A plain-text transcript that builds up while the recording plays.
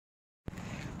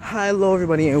Hello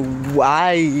everybody,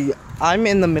 and I'm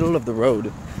in the middle of the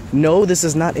road. No, this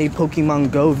is not a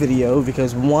Pokemon Go video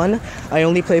because one, I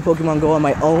only play Pokemon Go on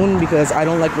my own because I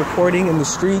don't like recording in the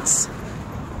streets.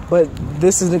 But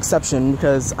this is an exception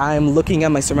because I'm looking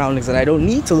at my surroundings and I don't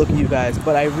need to look at you guys,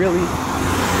 but I really,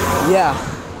 yeah.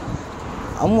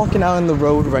 I'm walking out on the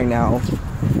road right now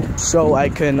so I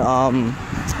can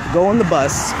go on the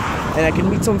bus and I can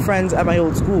meet some friends at my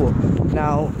old school.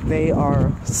 Now, they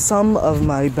are some of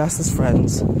my bestest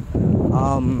friends.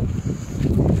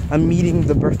 I'm meeting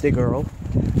the birthday girl,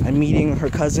 I'm meeting her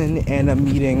cousin, and I'm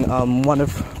meeting one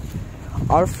of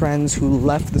our friends who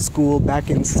left the school back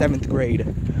in 7th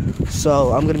grade.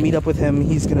 So I'm gonna meet up with him.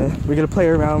 We're gonna play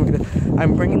around.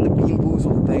 I'm bringing the Bean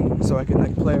Boozled thing so I can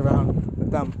like play around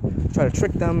with them, try to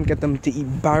trick them, get them to eat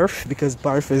barf because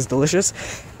barf is delicious.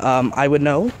 I would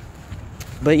know,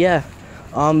 but yeah.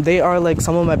 They are like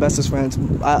some of my bestest friends.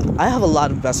 I have a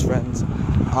lot of best friends.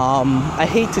 I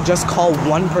hate to just call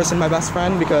one person my best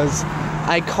friend because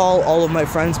I call all of my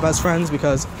friends best friends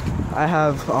because I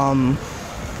have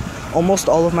almost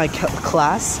all of my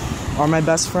class are my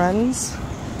best friends,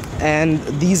 and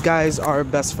these guys are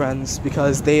best friends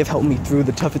because they have helped me through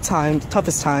the toughest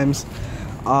times.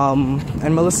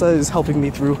 And Melissa is helping me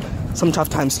through some tough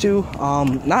times too.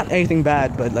 Not anything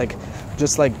bad, but like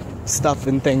just like stuff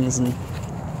and things and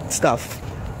stuff.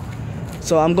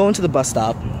 So I'm going to the bus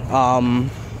stop.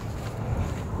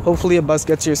 Hopefully a bus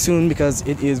gets here soon because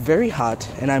it is very hot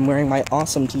and I'm wearing my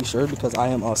awesome t-shirt because I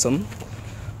am awesome.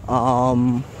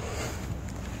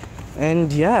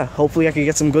 And yeah, hopefully I can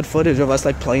get some good footage of us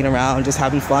like playing around, just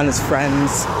having fun as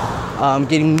friends,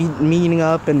 meeting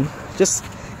up and just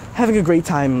having a great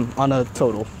time on a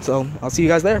total. So I'll see you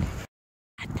guys there.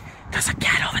 There's a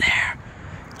cat over there.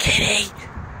 Kitty.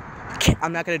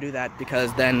 I'm not gonna do that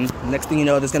because then next thing you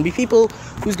know there's gonna be people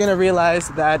who's gonna realize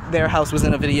that their house was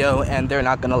in a video and they're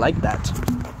not gonna like that.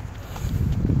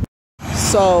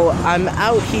 So I'm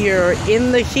out here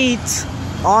in the heat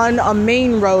on a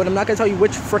main road, I'm not gonna tell you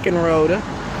which frickin' road,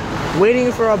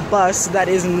 waiting for a bus that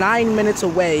is 9 minutes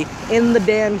away in the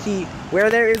damn heat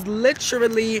where there is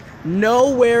literally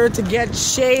nowhere to get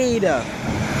shade.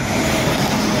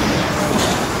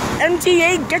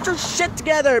 MTA, get your shit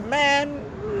together, man.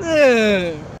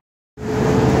 Good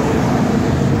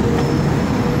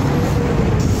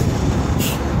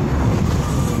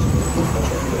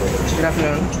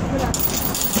afternoon.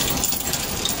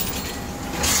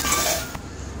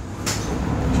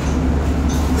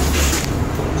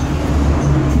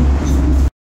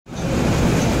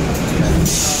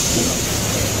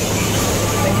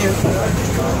 Thank you.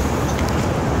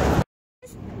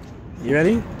 You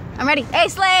ready? I'm ready. Hey,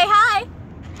 Slay, hi!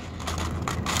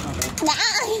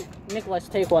 Nicholas,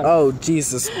 take one. Oh,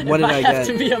 Jesus. What did I get? I have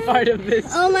to be a part of this.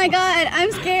 Oh my god,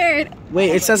 I'm scared.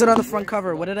 Wait, it says it on the front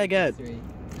cover. What did I get?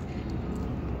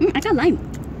 I got lime.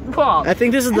 Wow. I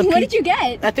think this is the What did you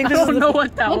get? I think this I is don't the know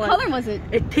what that was. What color was it?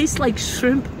 It tastes like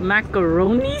shrimp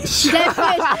macaroni. Dead fish.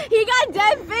 He got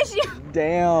dead fish.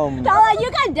 Damn. Tala, you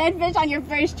got dead fish on your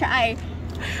first try.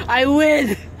 I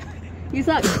win. You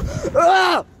suck.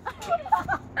 Ah!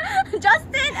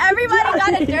 Justin, everybody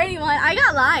got a dirty one. I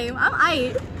got lime. I'm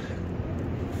aight.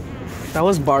 That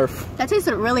was barf. That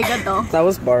tasted really good though. That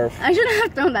was barf. I shouldn't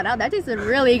have thrown that out. That tasted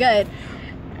really good.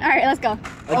 Alright, let's go.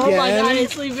 Oh my god,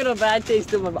 it's leaving a bad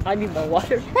taste in my mouth. I need my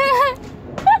water.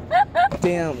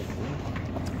 Damn.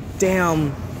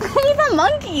 Damn. He's a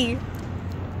monkey.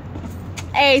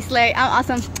 Hey, Slay, I'm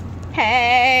awesome.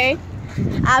 Hey.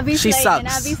 I'll be She slaying,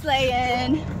 sucks. I'll be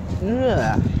slaying.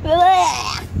 Yeah.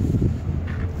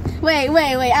 Wait.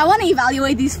 I want to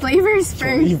evaluate these flavors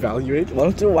first. Evaluate? Why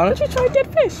don't you try dead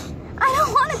fish? I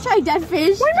don't want to try dead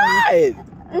fish. Why not?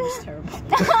 It's terrible.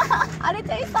 How did it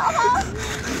taste, Salma?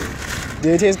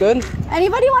 Did it taste good?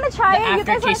 Anybody want to try it? You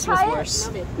guys want aftertaste to try was it? worse.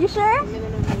 You sure?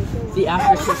 The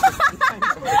aftertaste.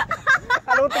 I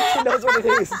don't think she knows what it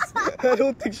is. I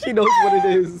don't think she knows what it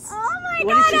is. Oh my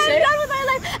What god, did she say? I'm done with my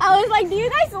life. I was like, do you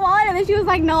guys want? And then she was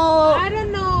like, no. I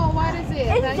don't know. What is it?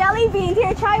 It's jelly beans.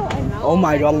 Here, try one. No, Oh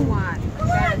my god. Come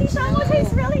on, these salmon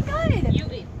taste really good. You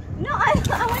eat. No, I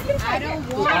want you to try I it. don't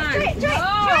Try want. it.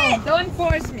 Try it. Don't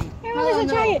force me. Here, Melissa,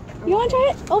 try it. You want to try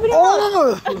it? Open it up.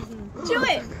 Chew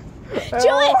it.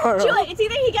 Chew it. It's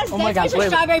either he gets dead fish or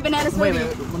strawberry banana smoothie. Wait,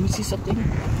 let me see something.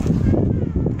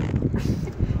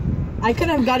 I could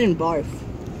have gotten barf.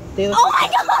 Oh my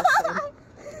god!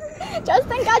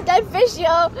 Justin got dead fish,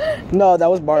 yo. No, that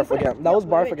was barf again. That was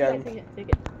barf again. Take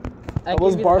it. That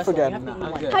was barf again.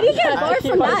 How do you get barf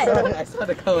from that? I saw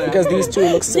the color. Because these two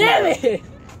look similar. Damn it!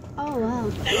 Oh wow.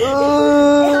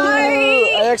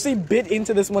 I actually bit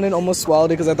into this one and almost swallowed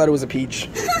it because I thought it was a peach.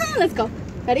 Let's go.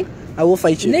 Ready? I will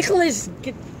fight you. Nicholas,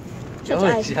 get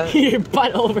your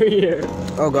butt over here.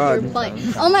 Oh God. But,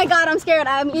 oh my God, I'm scared.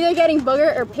 I'm either getting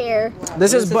booger or pear.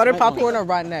 This is butter popcorn or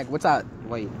rotten egg. What's that?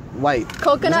 White.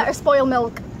 Coconut or spoiled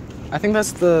milk. I think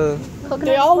that's the. Coconut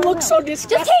They or all spoiled look milk. so Just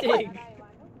take disgusting. one.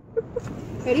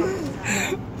 Ready?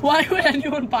 Why would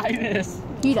anyone buy this?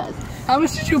 He does. How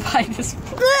much did you buy this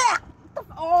for?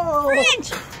 Oh.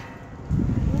 Fridge.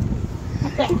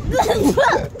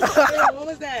 What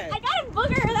was that? I got a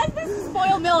booger. This is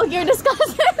spoiled milk. You're disgusting.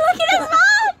 Look at his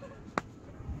mouth.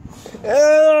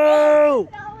 Ew!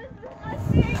 That was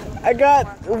disgusting. I got.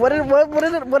 What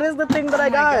is the thing that I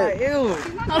got? Ew.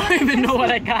 I don't even know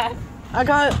what I got. I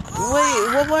got.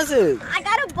 Wait, what was it? I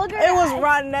got a booger. It was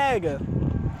rotten egg.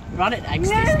 Rotten eggs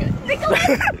taste good. Nicholas,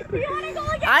 you wanna go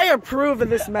again? I approve of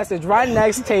this message. Rotten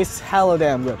eggs taste hella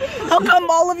damn good. How come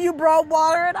all of you brought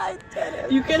water and I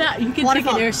didn't? You can take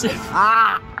an air sip.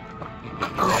 Ah!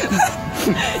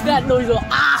 That noise will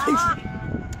ah!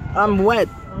 I'm wet.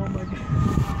 Oh my God.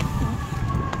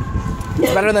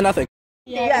 It's better than nothing.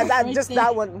 Yeah,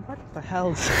 That one. What the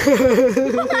hell?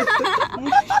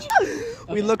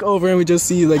 We look over and we just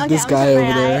see like this guy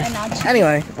over there.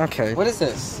 Anyway, okay. What is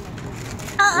this?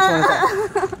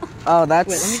 Oh, that's.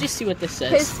 Wait, let me just see what this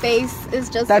says. His face is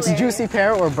just. That's hilarious. juicy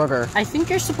pear or booger. I think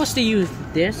you're supposed to use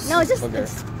this. No, just. Booger.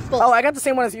 It's full. Oh, I got the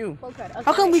same one as you. Full card. Okay.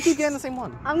 How come we keep getting the same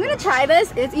one? I'm gonna try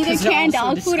this. It's either 'Cause they're canned all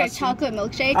so dog food or disgusting. chocolate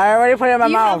milkshake. I already put it in my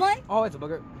Do you have mouth. one? Oh, it's a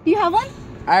booger. Do you have one?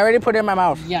 I already put it in my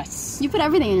mouth. Yes. You put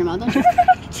everything in your mouth, don't you?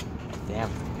 Damn.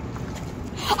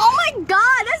 Oh my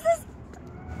God! This is.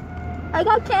 I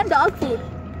got canned dog food.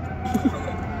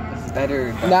 It's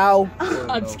better. Now,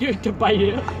 I'm scared to bite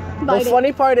it. the Bite it.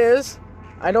 funny part is,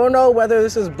 I don't know whether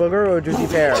this is booger or juicy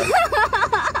pear.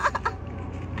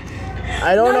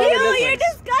 I don't know the Ew, you're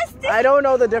difference. disgusting. I don't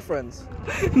know the difference.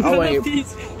 Oh wait,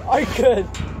 These are good.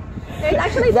 It's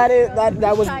actually.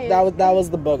 that was Try it. that was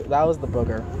the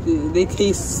booger. They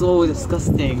taste so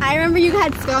disgusting. I remember you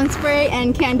had skunk spray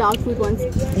and canned dog food once.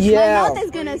 Yeah. My mouth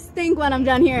is gonna stink when I'm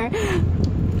done here.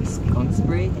 Skunk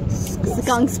spray?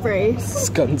 Skunk spray.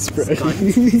 Skunk spray.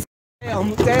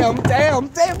 Damn,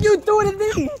 you threw it at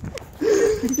me.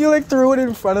 You like threw it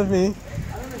in front of me.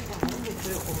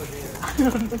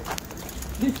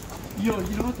 Yo,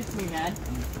 you know what gets me mad?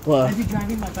 What? I'd be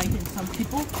driving my bike and some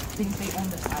people think they own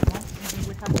the sidewalk and they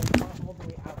would have a car all the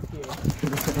way out here.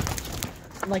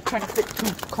 Like trying to fit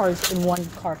 2 cars in 1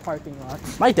 car parking lot.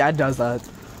 My dad does that.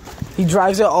 He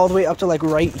drives it all the way up to like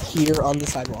right here on the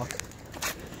sidewalk.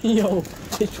 Yo,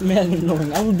 it's man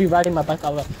annoying. I would be riding my bike. I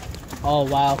was like, oh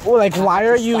wow. Oh, like why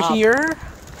are you Stop. here?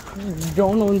 You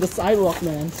don't own the sidewalk,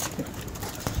 man.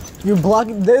 You're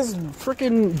blocking this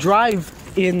freaking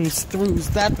drive-ins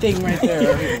throughs. That thing right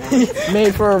there,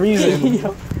 made for a reason.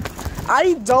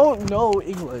 I don't know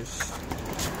English.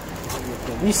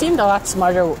 You seemed a lot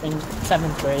smarter in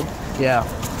 7th grade. Yeah.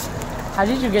 How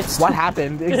did you get What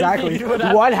happened? Exactly. What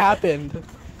happened? What happened?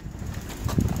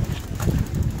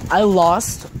 I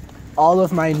lost all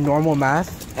of my normal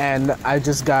math and I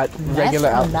just got regular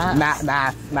or math?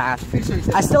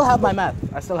 math. I still have my math.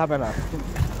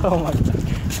 Oh my god.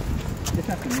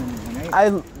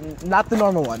 Not the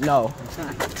normal one. No.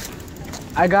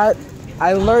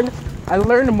 I learned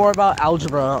more about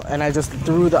algebra and I just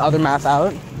threw the other math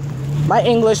out. My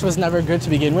English was never good to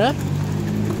begin with.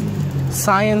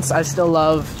 Science I still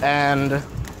love, and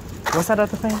what's that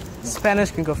other thing?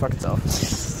 Spanish can go fuck itself.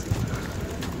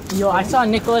 Yo, I saw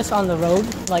Nicholas on the road.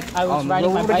 Like I was On the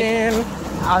riding my road bike again.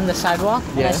 on the sidewalk,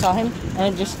 and I Yeah. saw him,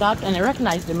 and it just stopped, and I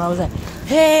recognized him. I was like,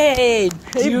 "Hey,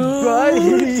 Hey, dude,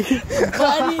 buddy.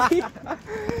 buddy!"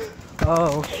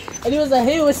 Oh, And he was like,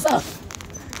 "Hey, what's up?"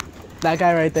 that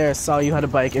guy right there saw you had a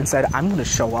bike and said, "I'm gonna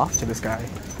show off to this guy."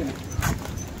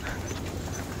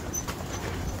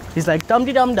 He's like,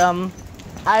 "Dum-de-dum-dum,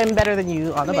 I'm better than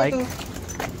you on the bike."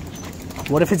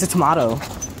 What if it's a tomato?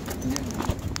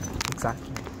 Exactly.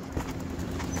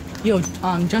 Yo,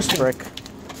 Justin, Frick.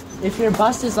 if your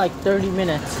bus is like 30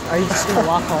 minutes, are you just gonna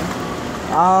walk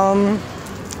home?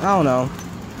 I don't know.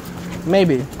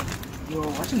 Maybe. Yo,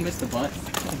 watching Miss the Bus.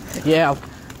 Yeah.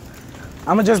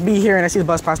 I'm gonna just be here and I see the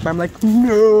bus pass by. I'm like,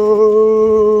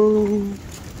 no,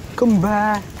 come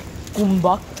back. Come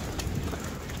back.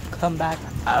 Come back.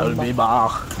 I'll be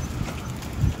back.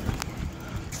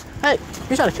 Hey,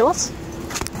 you trying to kill us?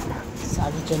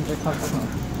 Savage gender cover.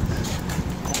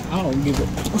 I don't give it.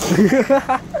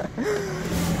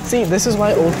 See, this is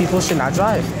why old people should not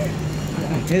drive.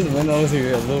 His windows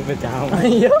are a little bit down.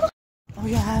 Yeah. Oh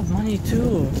yeah, I have money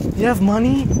too. You have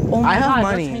money? Oh my I have god,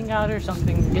 money. let's hang out or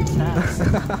something. Get snacks.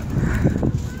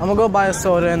 I'm gonna go buy a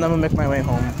soda and then I'm gonna make my way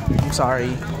home. I'm sorry.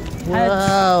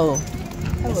 Whoa.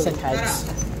 Said heads.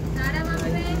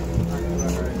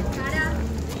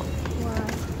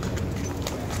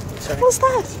 Sorry. What's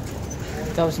that?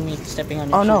 That was me stepping on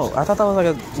your Oh no, shoes. I thought that was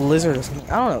like a lizard or something.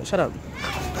 I don't know. Shut up.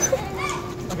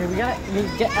 Okay, we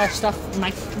get our stuff. My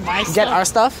stuff. Get our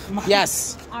stuff?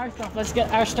 Yes. Our stuff. Let's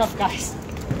get our stuff, guys.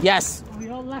 Yes. We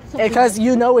all left something. Because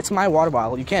you know it's my water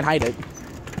bottle. You can't hide it.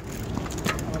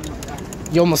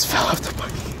 You almost fell off the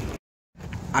bus.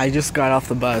 I just got off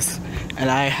the bus and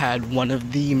I had one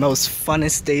of the most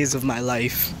funnest days of my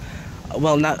life.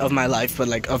 Well, not of my life, but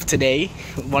like of today.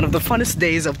 One of the funnest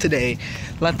days of today.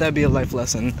 Let that be a life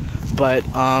lesson. But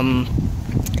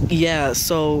yeah,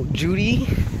 so Judy,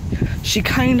 she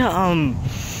kinda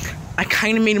I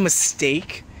kinda made a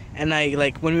mistake, and I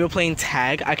like when we were playing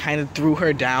tag, I kinda threw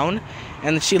her down,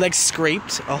 and she like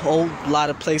scraped a whole lot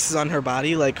of places on her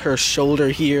body, like her shoulder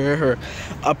here, her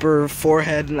upper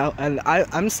forehead, and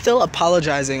I'm still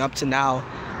apologizing up to now.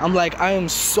 I'm like, I am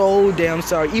so damn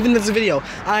sorry. Even this video,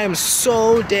 I am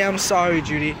so damn sorry,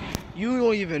 Judy. You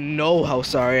don't even know how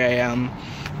sorry I am.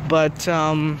 But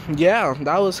yeah,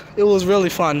 it was really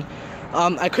fun.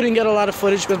 I couldn't get a lot of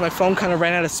footage because my phone kind of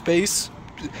ran out of space.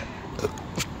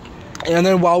 And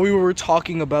then while we were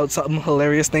talking about some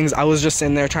hilarious things, I was just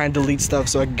in there trying to delete stuff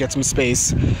so I could get some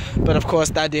space. But of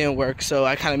course that didn't work, so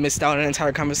I kind of missed out on an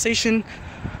entire conversation.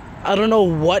 I don't know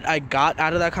what I got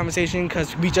out of that conversation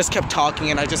because we just kept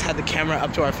talking and I just had the camera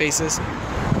up to our faces.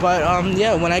 But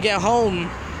yeah, when I get home,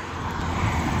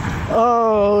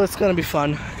 oh, it's gonna be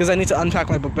fun because I need to unpack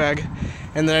my book bag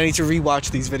and then I need to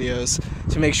rewatch these videos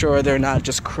to make sure they're not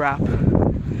just crap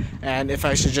and if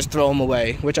I should just throw them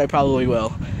away, which I probably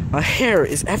will. My hair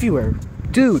is everywhere.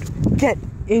 Dude, get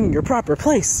in your proper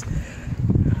place.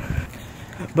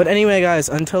 But anyway, guys,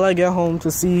 until I get home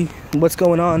to see what's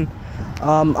going on,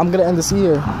 I'm gonna end this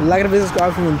here. Like and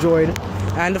subscribe if you enjoyed,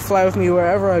 and to fly with me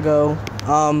wherever I go.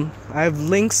 I have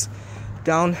links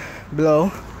down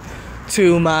below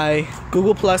to my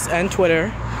Google Plus and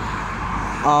Twitter.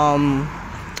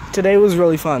 Today was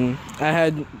really fun. I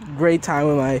had great time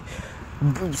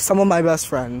with some of my best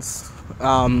friends.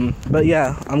 But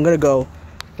yeah, I'm gonna go.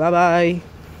 Bye bye.